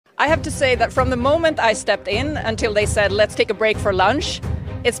I have to say that from the moment I stepped in until they said, let's take a break for lunch,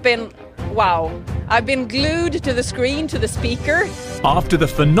 it's been, wow. I've been glued to the screen, to the speaker. After the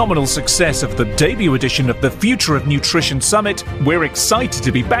phenomenal success of the debut edition of the Future of Nutrition Summit, we're excited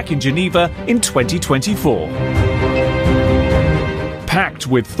to be back in Geneva in 2024. Packed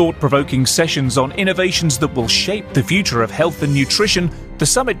with thought-provoking sessions on innovations that will shape the future of health and nutrition, the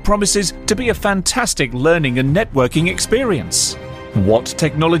summit promises to be a fantastic learning and networking experience. What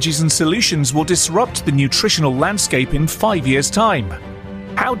technologies and solutions will disrupt the nutritional landscape in 5 years' time?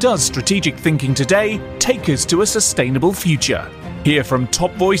 How does strategic thinking today take us to a sustainable future? Hear from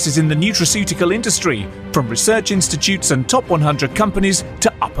top voices in the nutraceutical industry, from research institutes and top 100 companies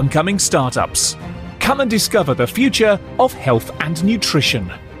to up-and-coming startups. Come and discover the future of health and nutrition.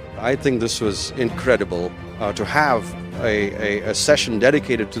 I think this was incredible. To have a session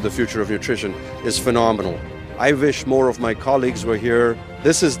dedicated to the future of nutrition is phenomenal. I wish more of my colleagues were here.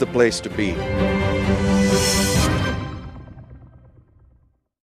 This is the place to be.